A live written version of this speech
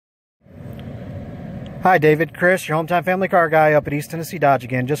Hi David, Chris, your hometown family car guy up at East Tennessee Dodge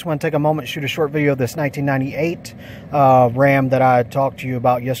again. Just want to take a moment and shoot a short video of this 1998 Ram that I talked to you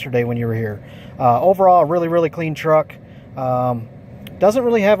about yesterday when you were here. Overall, a really clean truck. Doesn't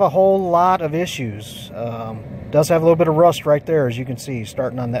really have a whole lot of issues. Does have a little bit of rust right there, as you can see,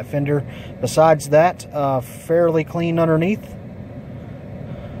 starting on that fender. Besides that, fairly clean underneath.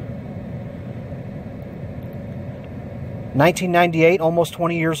 1998, almost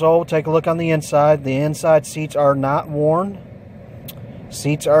 20 years old. Take a look on the inside. The inside seats are not worn.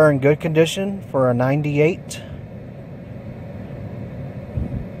 Seats are in good condition for a 98.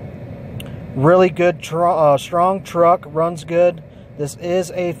 Really good, strong truck. Runs good. This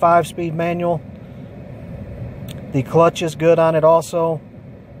is a 5-speed manual. The clutch is good on it also.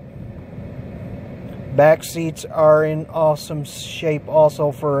 Back seats are in awesome shape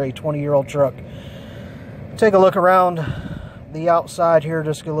also for a 20-year-old truck. Take a look around the outside here,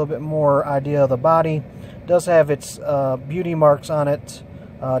 just get a little bit more idea of the body. It does have its beauty marks on it,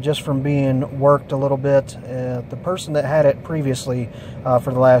 just from being worked a little bit. The person that had it previously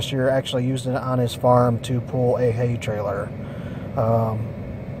for the last year actually used it on his farm to pull a hay trailer.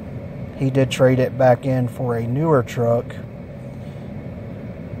 He did trade it back in for a newer truck,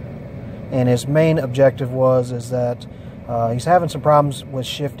 and his main objective is that he's having some problems with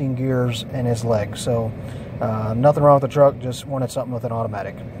shifting gears in his legs. So nothing wrong with the truck, just wanted something with an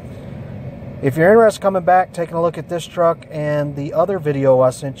automatic. If you're interested in coming back, taking a look at this truck and the other video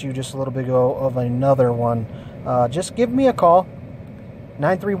I sent you just a little bit ago of another one, just give me a call,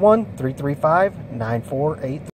 931-335-9483.